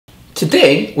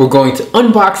Today we're going to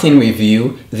unbox and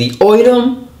review the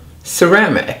oittm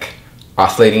ceramic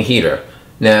oscillating heater.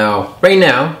 Now, right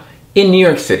now in New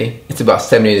York City, it's about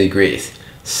 70 degrees.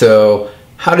 So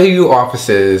how do you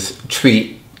offices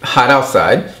treat hot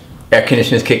outside? Air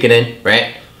conditioners kicking in,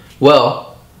 right?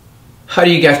 Well, how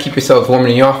do you guys keep yourselves warm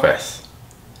in the office?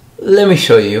 Let me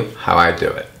show you how I do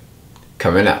it.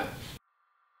 Coming up.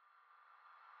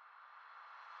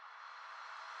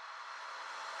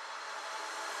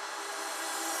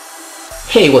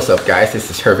 Hey, what's up guys? This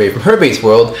is Herve from Herve's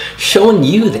World, showing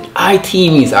you that IT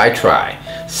means I try.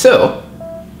 So,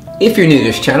 if you're new to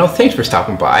this channel, thanks for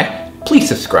stopping by. Please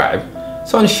subscribe.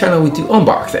 So on this channel we do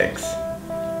unboxings,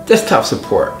 desktop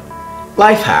support,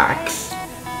 life hacks,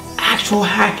 actual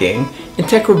hacking, and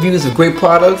tech reviews of great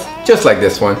products just like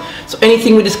this one. So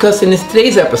anything we discuss in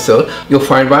today's episode, you'll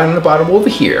find right on the bottom over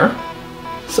here.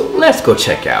 So let's go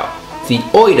check out the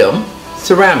oittm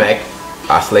ceramic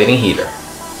oscillating heater.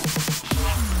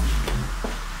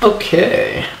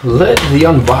 Okay, let the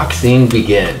unboxing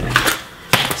begin.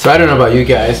 So I don't know about you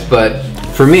guys, but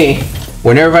for me,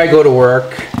 whenever I go to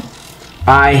work,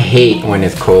 I hate when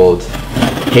it's cold.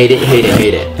 Hate it, hate it,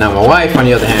 hate it. Now my wife, on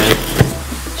the other hand,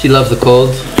 she loves the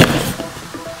cold.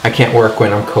 I can't work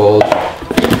when I'm cold.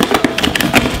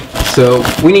 So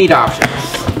we need options.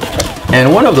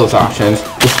 And one of those options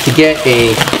is to get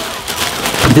a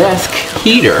desk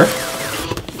heater.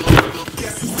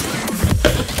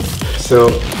 So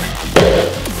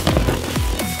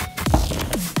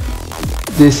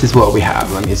this is what we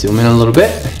have. Let me zoom in a little bit.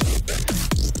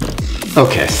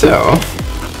 Okay, so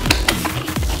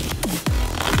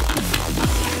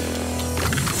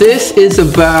this is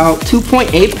about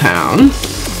 2.8 pounds.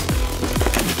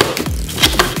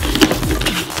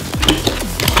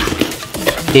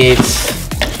 It's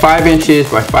 5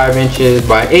 inches by 5 inches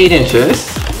by 8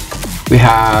 inches. We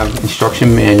have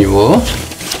instruction manual.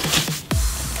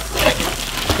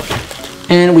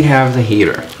 And we have the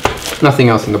heater. Nothing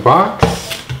else in the box.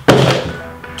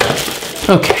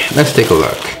 Okay, let's take a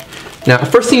look. Now, the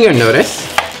first thing you'll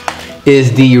notice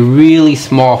is the really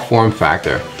small form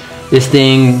factor. This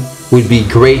thing would be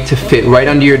great to fit right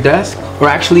under your desk or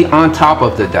actually on top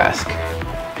of the desk.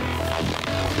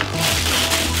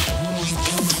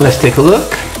 Let's take a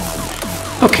look.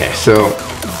 Okay, so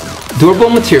durable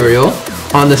material.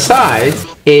 On the sides,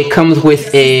 it comes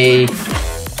with a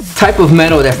type of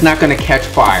metal that's not going to catch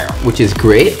fire, which is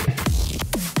great.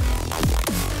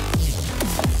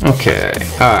 Okay,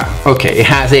 okay, it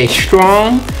has a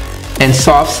strong and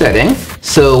soft setting,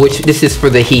 so this is for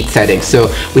the heat setting.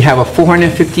 So we have a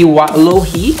 450 watt low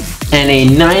heat and a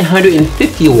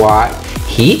 950 watt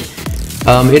heat.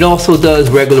 It also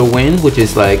does regular wind, which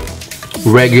is like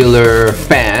regular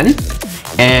fan,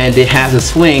 and it has a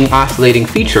swing oscillating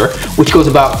feature, which goes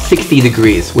about 60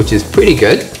 degrees, which is pretty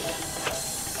good.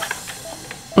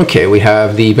 Okay, we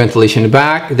have the ventilation in the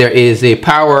back. There is a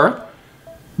power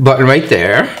button right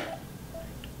there.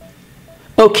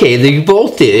 Okay, the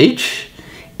voltage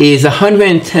is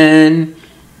 110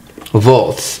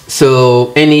 volts,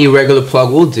 so any regular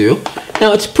plug will do.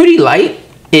 Now it's pretty light,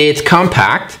 it's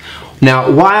compact. Now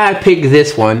why I picked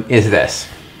this one is this.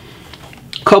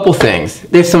 Couple things.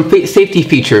 There's some safety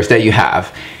features that you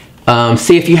have.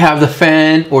 Say if you have the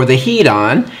fan or the heat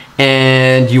on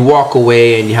and you walk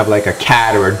away and you have like a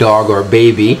cat or a dog or a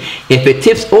baby, if it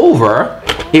tips over,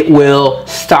 it will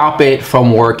stop it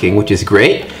from working, which is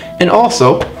great. And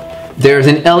also, there's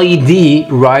an LED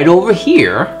right over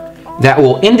here that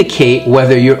will indicate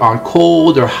whether you're on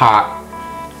cold or hot,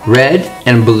 red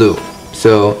and blue.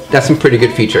 So that's some pretty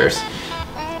good features.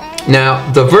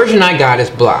 Now, the version I got is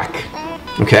black.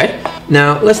 Okay,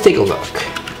 now let's take a look.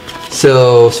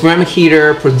 So ceramic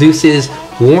heater produces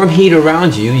warm heat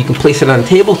around you. You can place it on a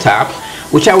tabletop,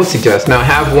 which I would suggest. Now I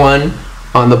have one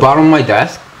on the bottom of my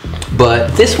desk,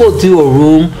 but this will do a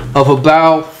room of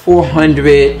about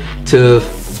 400 to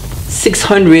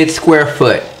 600 square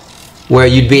foot where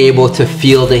you'd be able to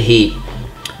feel the heat.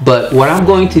 But what I'm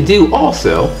going to do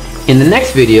also in the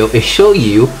next video is show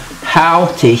you how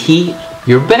to heat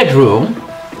your bedroom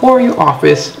or your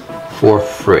office for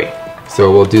free.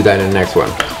 So we'll do that in the next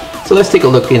one. So let's take a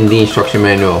look in the instruction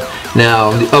manual.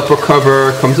 Now the upper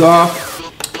cover comes off.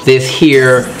 This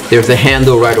here, there's a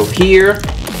handle right over here.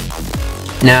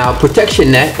 Now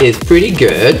protection net is pretty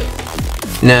good.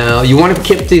 Now you want to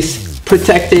keep this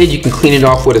protected. You can clean it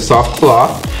off with a soft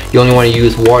cloth. You only want to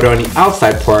use water on the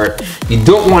outside part. You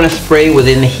don't want to spray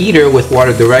within the heater with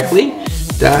water directly.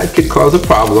 That could cause a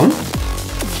problem.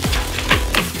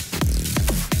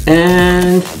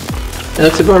 And that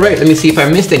looks about right. Let me see if I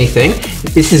missed anything.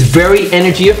 This is very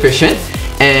energy efficient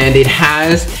and it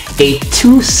has a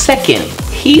 2-second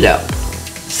heat up.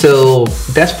 So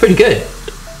that's pretty good.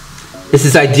 This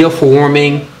is ideal for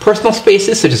warming personal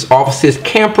spaces such as offices,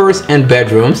 campers, and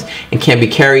bedrooms, and can be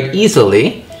carried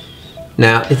easily.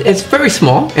 Now, it's very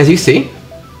small, as you see.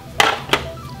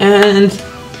 And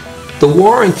the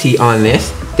warranty on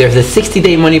this, there's a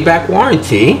 60-day money-back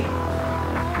warranty,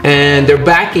 and they're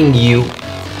backing you.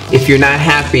 If you're not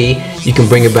happy, you can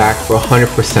bring it back for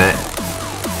 100%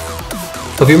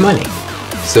 of your money.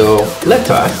 So let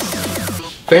us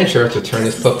venture to turn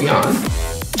this puppy on,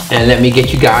 and let me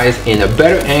get you guys in a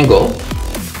better angle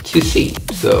to see.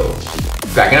 So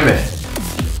back in a minute.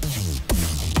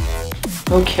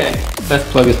 Okay, let's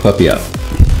plug this puppy up.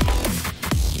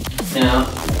 Now,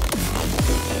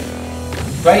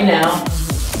 right now,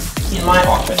 in my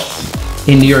office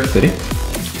in New York City,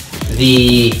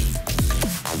 the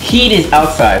heat is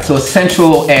outside, so it's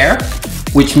central air,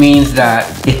 which means that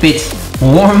if it's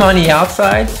warm on the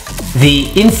outside, the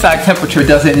inside temperature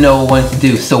doesn't know what to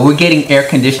do. So we're getting air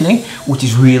conditioning, which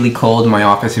is really cold. My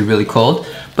office is really cold,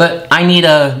 but I need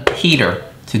a heater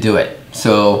to do it.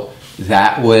 So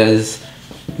that was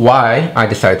why I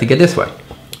decided to get this way.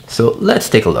 So let's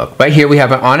take a look. Right here we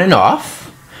have an on and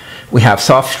off. We have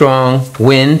soft, strong,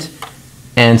 wind,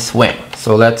 and swing.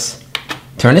 So let's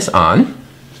turn this on.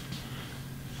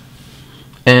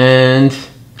 And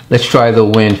let's try the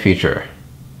wind feature.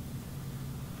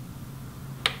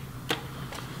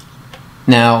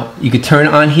 Now, you can turn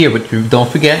it on here, but don't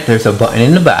forget there's a button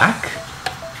in the back.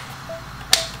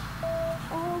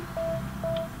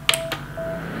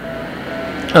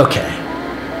 Okay.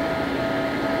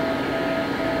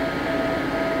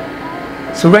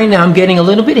 So right now I'm getting a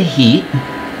little bit of heat,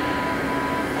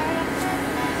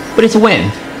 but it's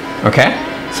wind, okay?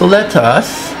 So let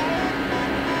us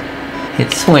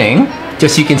hit swing,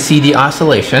 just so you can see the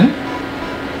oscillation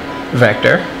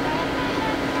vector.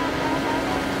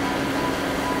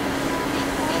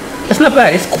 It's not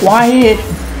bad, it's quiet,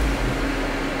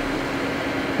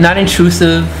 not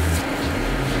intrusive.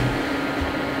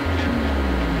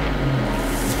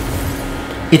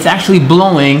 It's actually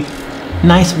blowing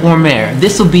nice warm air.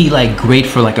 This will be like great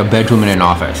for like a bedroom in an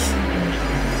office.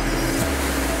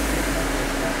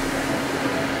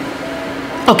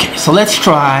 Okay, so let's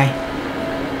try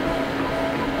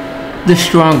the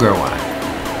stronger one.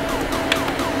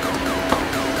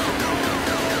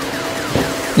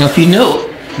 Now if you note,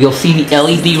 you'll see the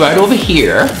LED right over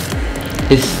here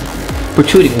is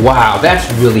protruding. Wow,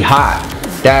 that's really hot.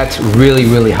 That's really,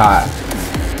 really hot.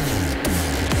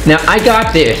 Now I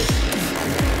got this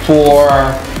for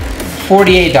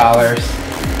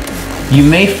 $48. You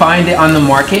may find it on the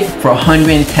market for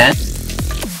 $110.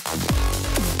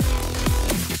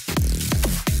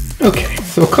 Okay,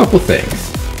 so a couple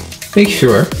things. Make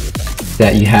sure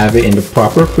that you have it in the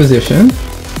proper position.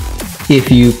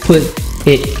 If you put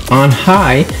it on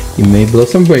high, you may blow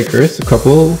some breakers. A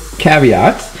couple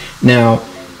caveats. Now,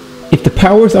 if the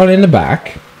power's on in the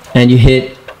back and you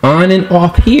hit on and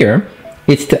off here,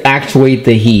 it's to actuate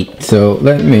the heat. So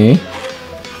let me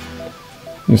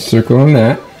just circle on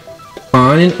that.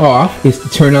 On and off is to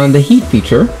turn on the heat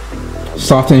feature.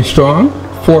 Soft and strong,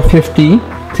 450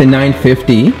 to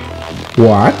 950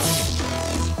 watts.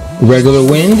 Regular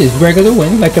wind is regular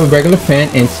wind, like a regular fan,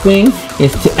 and swing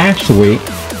is to actuate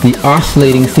the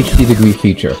oscillating 60-degree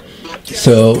feature.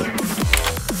 So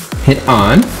hit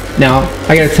on. Now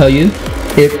I gotta tell you,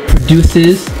 it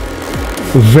produces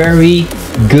very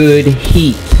good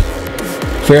heat,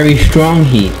 very strong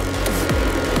heat.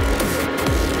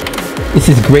 This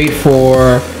is great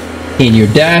for in your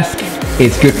desk.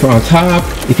 It's good for on top.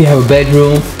 If you have a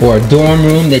bedroom or a dorm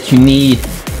room that you need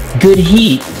good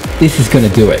heat, this is gonna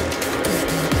do it.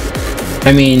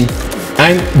 I mean,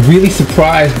 I'm really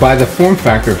surprised by the form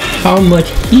factor of how much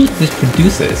heat this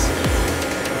produces.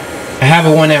 I have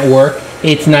one at work.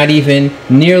 It's not even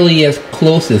nearly as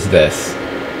close as this.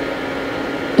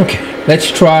 Okay,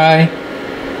 let's try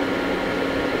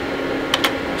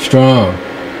strong.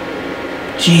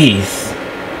 Jeez,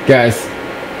 guys,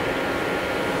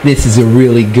 this is a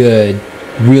really good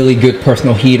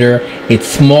personal heater. It's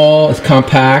small, it's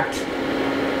compact.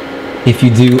 If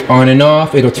you do on and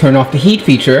off, it'll turn off the heat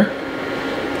feature.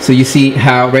 So you see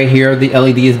how right here the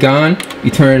LED is gone.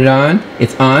 You turn it on,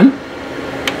 it's on.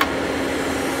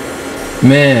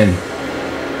 Man,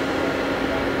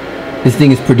 this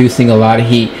thing is producing a lot of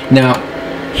heat. Now,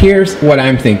 here's what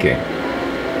I'm thinking.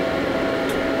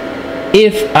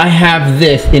 If I have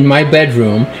this in my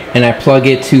bedroom and I plug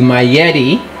it to my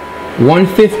Yeti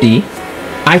 150,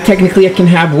 I can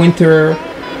have winter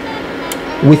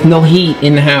with no heat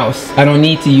in the house. I don't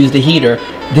need to use the heater.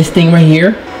 This thing right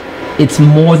here, it's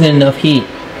more than enough heat.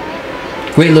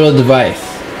 Great little device.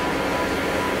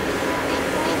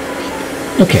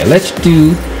 Okay, let's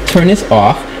turn this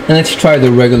off and let's try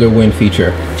the regular wind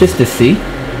feature just to see.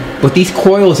 But these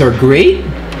coils are great.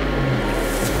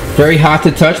 Very hot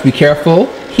to touch, be careful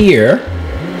here.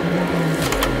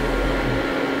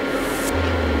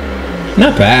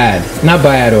 Not bad,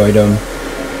 oittm.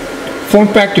 Form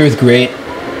factor is great.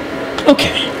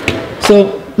 Okay,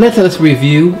 so let us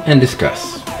review and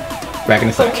discuss. Back in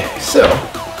a second. Okay, so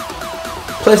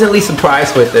pleasantly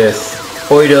surprised with this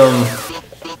oittm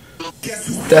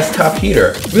desktop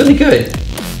heater. Really good,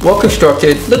 well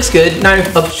constructed, looks good, not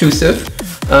obtrusive.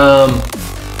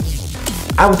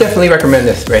 I would definitely recommend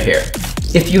this right here.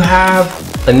 If you have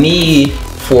a need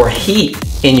for heat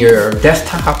in your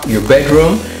desktop, your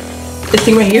bedroom, this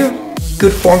thing right here,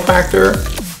 good form factor,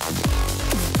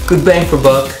 good bang for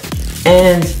buck,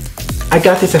 and I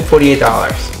got this at $48.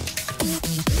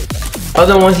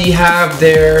 Other ones you have,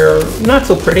 they're not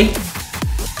so pretty,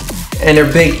 and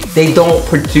they're big. They don't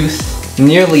produce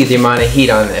nearly the amount of heat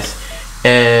on this.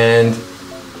 And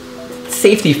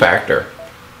safety factor.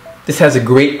 This has a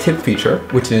great tip feature,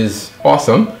 which is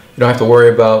awesome. You don't have to worry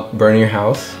about burning your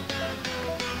house.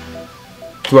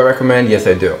 Do I recommend? Yes,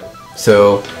 I do.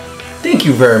 So, thank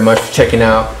you very much for checking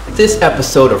out this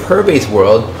episode of HERVE'S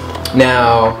World.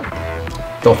 Now,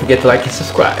 don't forget to like and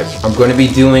subscribe. I'm going to be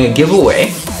doing a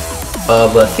giveaway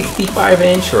of a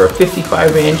 65-inch or a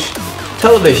 55-inch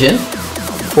television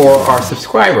for our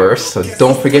subscribers. So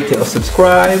don't forget to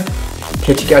subscribe.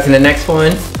 Catch you guys in the next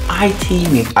one.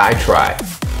 IT means I try.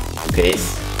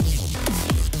 Peace.